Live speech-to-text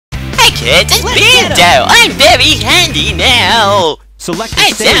like it. This beardo. I'm very handy now. Select I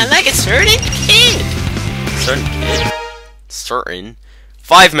a stage. sound like a certain kid. Certain kid? Certain?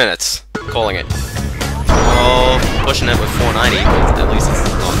 5 minutes. Calling it. Oh, pushing it with 490, but at least it's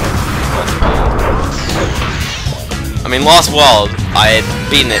not bad. I mean, Lost World, I had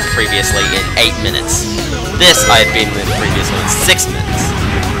beaten it previously in 8 minutes. This, I had beaten it previously in 6 minutes.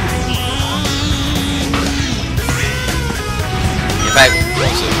 In fact, what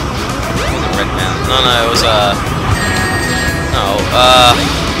was it? It was a Red Mountain. No, it was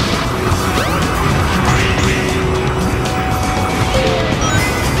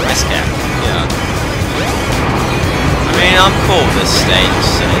Ice Cap, yeah. I mean, I'm cool with this stage,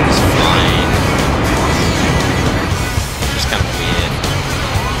 so it's fine. Just kind of weird.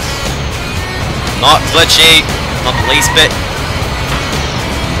 Not glitchy, not the least bit.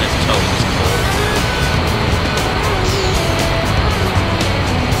 That toe was cool.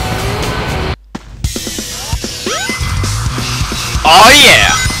 Oh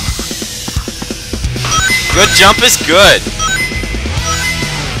yeah! Good jump is good.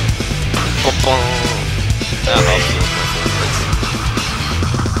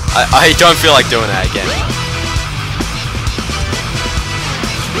 I don't feel like doing that again.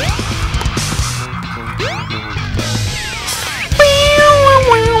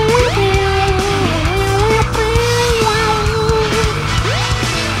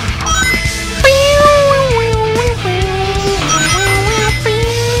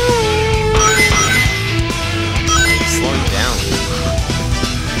 Slowing down.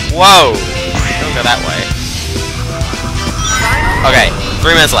 Whoa! Don't go that way. Okay,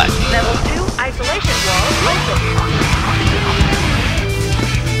 3 minutes left. Level 2 isolation wall open.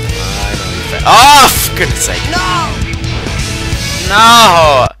 Oh, for goodness sake. No!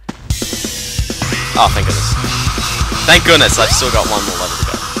 No! Oh, thank goodness. Thank goodness, I've still got one more level to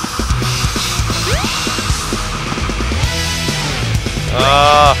go.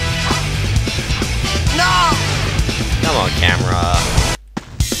 No! Come on, camera.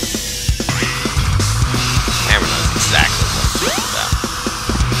 Camera knows exactly what to do with that.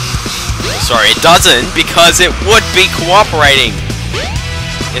 Sorry, it doesn't, because it would be cooperating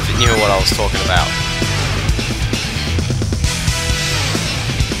if it knew what I was talking about.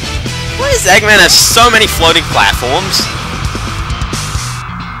 Why does Eggman have so many floating platforms?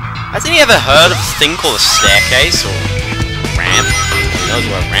 Hasn't he ever heard of a thing called a staircase or ramp? He knows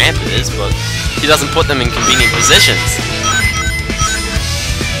what a ramp is, but he doesn't put them in convenient positions.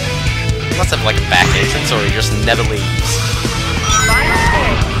 He must have like a back entrance, or he just never leaves. Final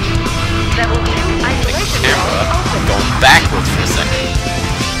stage. Level 2 isolation wall Camera open. going backwards for a second.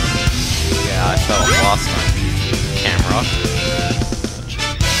 Yeah, I fell off last time. Camera.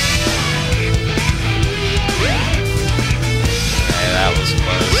 Okay, that was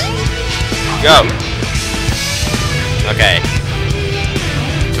close. Go! Okay.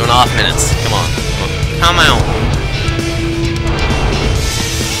 2.5 minutes. Come on. Come on.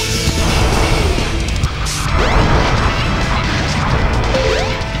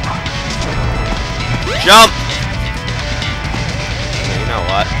 Jump! You know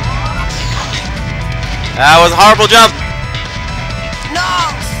what? That was a horrible jump! No!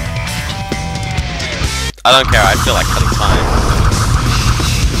 I don't care, I feel like cutting time.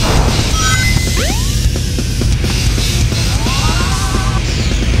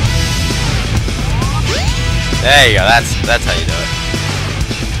 There you go, that's how you do it.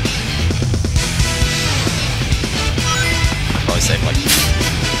 I'd probably save like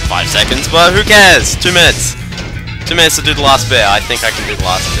 5 seconds, but who cares? 2 minutes. 2 minutes to do the last bit. I think I can do the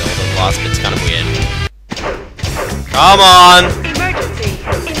last bit, although the last bit's kind of weird. Come on! Emergency!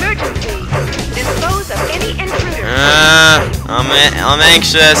 Emergency! Dispose of any intruder. I'm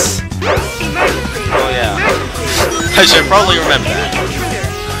anxious. Emergency! Oh yeah. Emergency! I should probably remember that. Any intruder.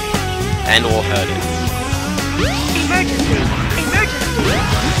 And or hurt it. Emergency! Emergency!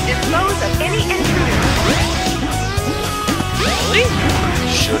 Dispose of any intruder. Really?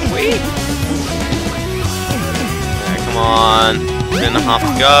 Should we? Yeah, come on. Minute and a half to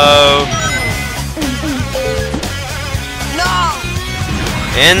go. No!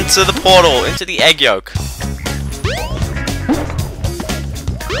 Into the portal, into the egg yolk. I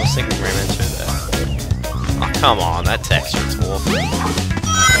was thinking we ran into there. Oh, come on, that texture's awful.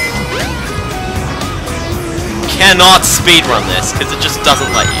 Cannot speedrun this, because it just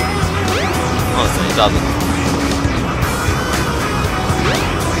doesn't let you. Honestly, it doesn't.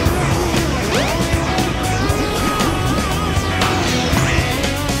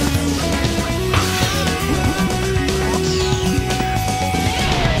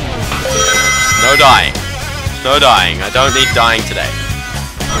 No dying. No dying. I don't need dying today.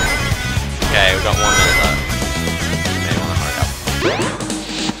 we've got 1 minute though. May wanna hurry up.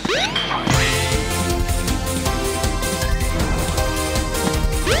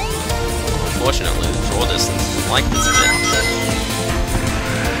 Unfortunately, the draw distance is like this bit.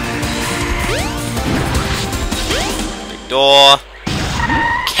 Big door.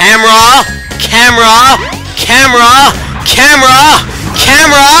 Camera! Camera! Camera! Camera!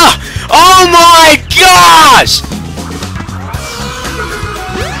 Camera! Oh my gosh!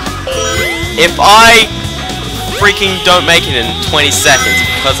 If I freaking don't make it in 20 seconds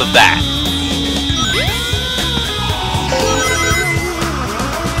because of that.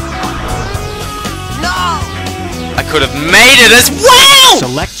 I could have made it as well!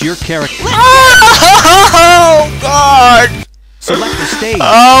 Select your character. Oh god! Select the stage.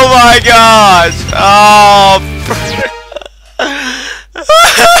 Oh my gosh! Oh.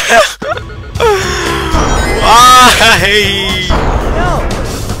 Why? No.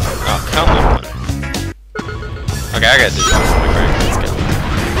 Oh, come on. Okay, I gotta do this. Let's go.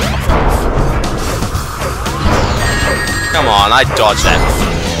 Come on, I dodged that before.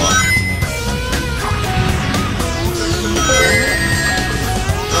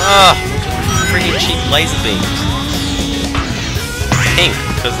 Ugh, pretty cheap laser beams. Pink,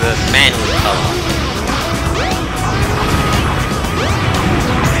 because they're manual color.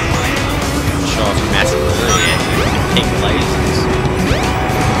 Show off massive pink lasers.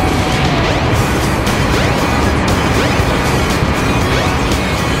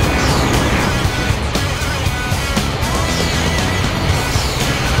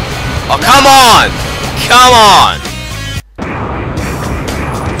 Oh, come on! Come on!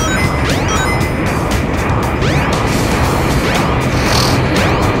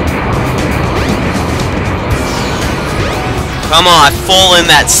 Come on, I fall in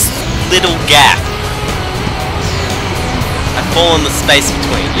that little gap. I fall in the space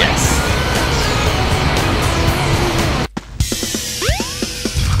between, yes.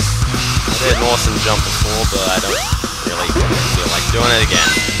 I did an awesome jump before, but I don't really feel like doing it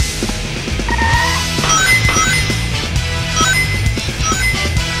again.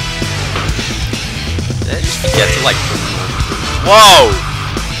 Did I just forget to like... Whoa!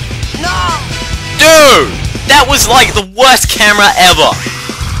 No! Dude! That was like the worst camera ever!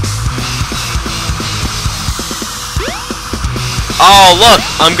 Oh look!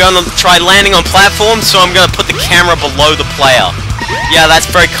 I'm gonna try landing on platforms, so I'm gonna put the camera below the player. Yeah, that's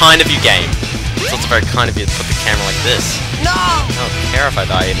very kind of you, game. It's also very kind of you to put the camera like this. No! I don't care if I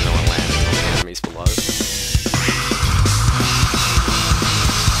die even though I'm landing on the enemies below.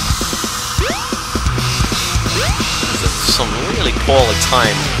 There's some really poorly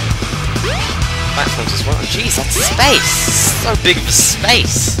timed platforms as well. Jeez, that's space! So big of a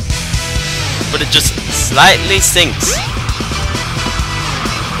space! But it just slightly sinks.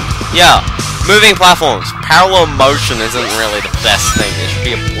 Yeah, moving platforms. Parallel motion isn't really the best thing. It should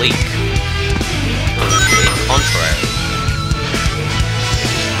be oblique. Oblique contrary.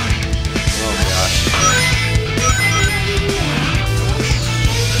 Oh gosh.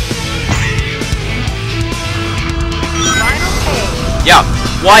 Yeah,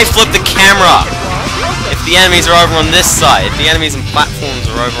 why flip the camera? If the enemies are over on this side, if the enemies and platforms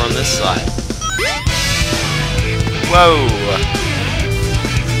are over on this side. Whoa!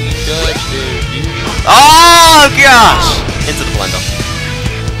 Oh gosh! Into the blender.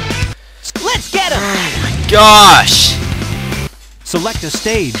 Let's get him! Oh my gosh! Select a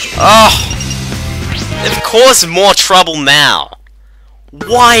stage. Oh! It caused more trouble now.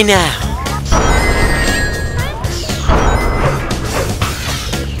 Why now?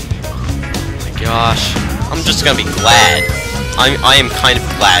 Gosh, I'm just gonna be glad. I am kind of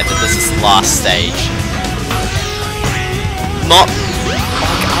glad that this is the last stage. Not like,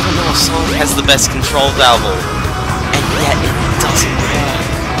 I don't know if Sonic has the best control level, and yet it doesn't work.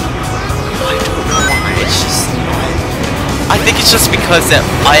 I don't know why. It's just I think it's just because that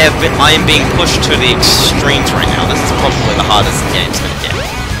I am being pushed to the extremes right now. This is probably the hardest the game's gonna get.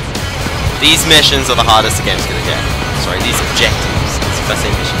 These missions are the hardest the game's gonna get. Sorry, these objectives. If I say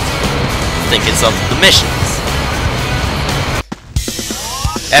missions. Think it's of the missions.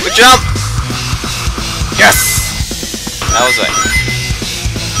 Epic jump! Yes! That was it.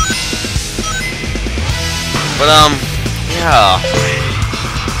 But yeah.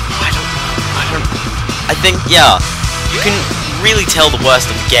 I think yeah, you can really tell the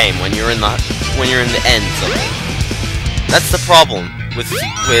worst of the game when you're in the ends of it. That's the problem with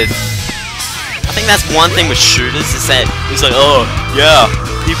I think that's one thing with shooters is that it's like, oh yeah,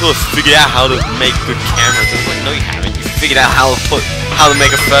 people have figured out how to make good cameras. It's like, no you haven't. You figured out how to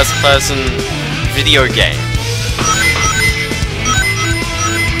make a first-person video game.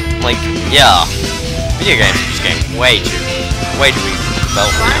 like, yeah, video games are just getting way too easy to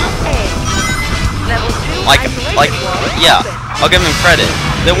develop now. Level 2 Like, isolation wall yeah, open. I'll give them credit.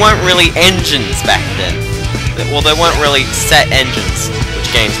 There weren't really engines back then. Well, there weren't really set engines which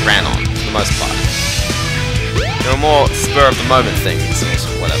games ran on, for the most part. There were more spur-of-the-moment things,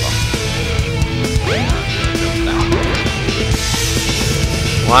 or whatever.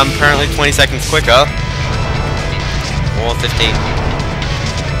 Well, I'm apparently 20 seconds quicker. Or 15.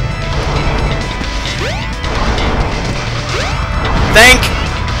 Thank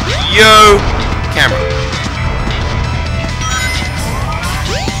you, camera.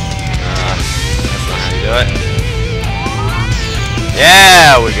 That's not how you do it.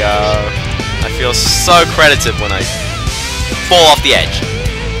 There we go. I feel so credited when I fall off the edge.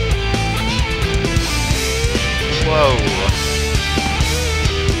 Whoa.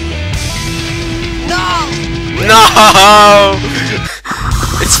 No!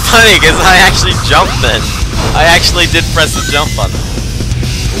 It's funny because I actually jumped then. I actually did press the jump button.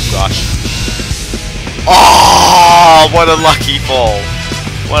 Oh gosh. Oh, what a lucky fall.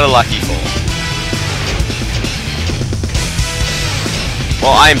 What a lucky fall.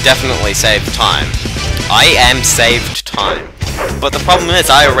 Well, I am definitely saved time. I am saved time. But the problem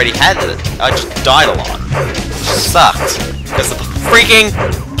is, I already had it. I just died a lot. Which sucked. Because of the freaking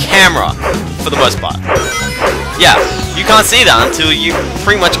camera, for the most part. Yeah, you can't see that until you've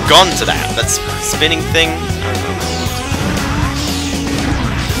pretty much gone to that. That spinning thing.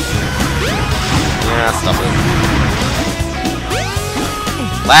 Yeah, stop it.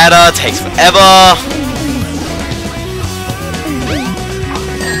 Ladder takes forever.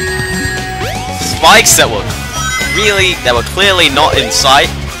 Spikes that were clearly not in sight.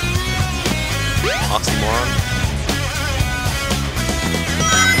 Oxymoron.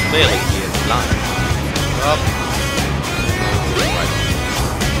 Clearly he is not. Up.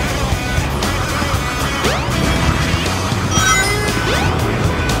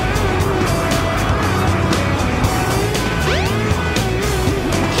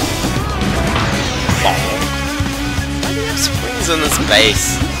 Springs in this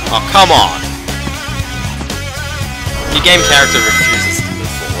base. Oh, come on. Your game character refuses to move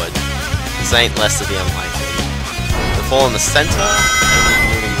forward. This ain't less to be unlikely. To fall in the center, and then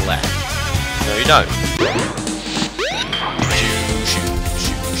moving left. No, you don't.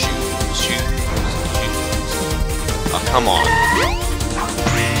 Shoot. Oh, come on.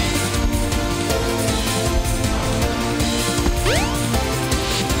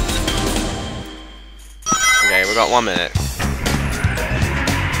 Okay, we got 1 minute.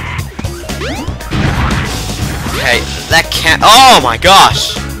 Okay, that can't. Oh my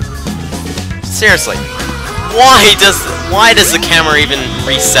gosh! Seriously, why does the camera even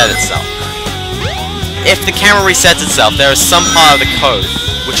reset itself? If the camera resets itself, there is some part of the code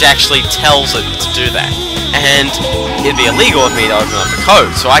which actually tells it to do that, and it'd be illegal of me to open up the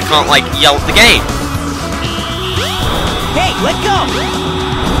code, so I can't like yell at the game. Hey, let go!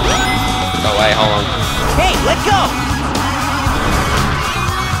 Oh wait, hold on. Hey, let go!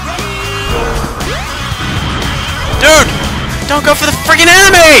 Dude! Don't go for the freaking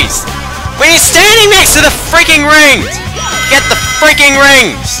enemies! When you're standing next to the freaking rings! Get the freaking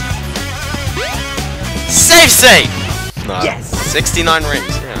rings! Safe state! No. Yes! 69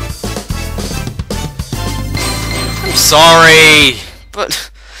 rings, yeah. I'm sorry, but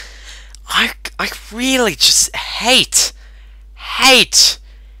I really just hate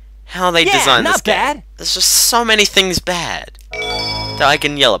how they designed this game. Not bad. There's just so many things bad that I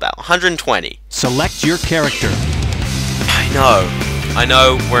can yell about. 120. Select your character. I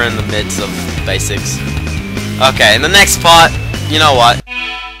know we're in the midst of basics. Okay, in the next part, you know what?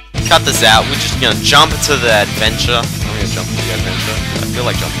 Cut this out. We're just gonna jump into the adventure. I'm gonna jump into the adventure. I feel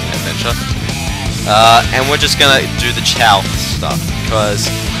like jumping into the adventure. And we're just gonna do the chow stuff. Because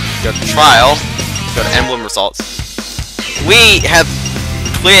we got the trial, we got emblem results. We have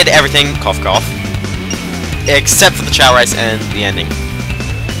cleared everything, cough cough, except for the chow race and the ending.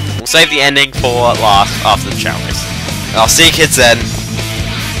 We'll save the ending for last, after the chow race. I'll see you kids then.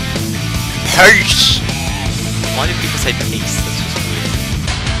 Peace! Why do people say peace?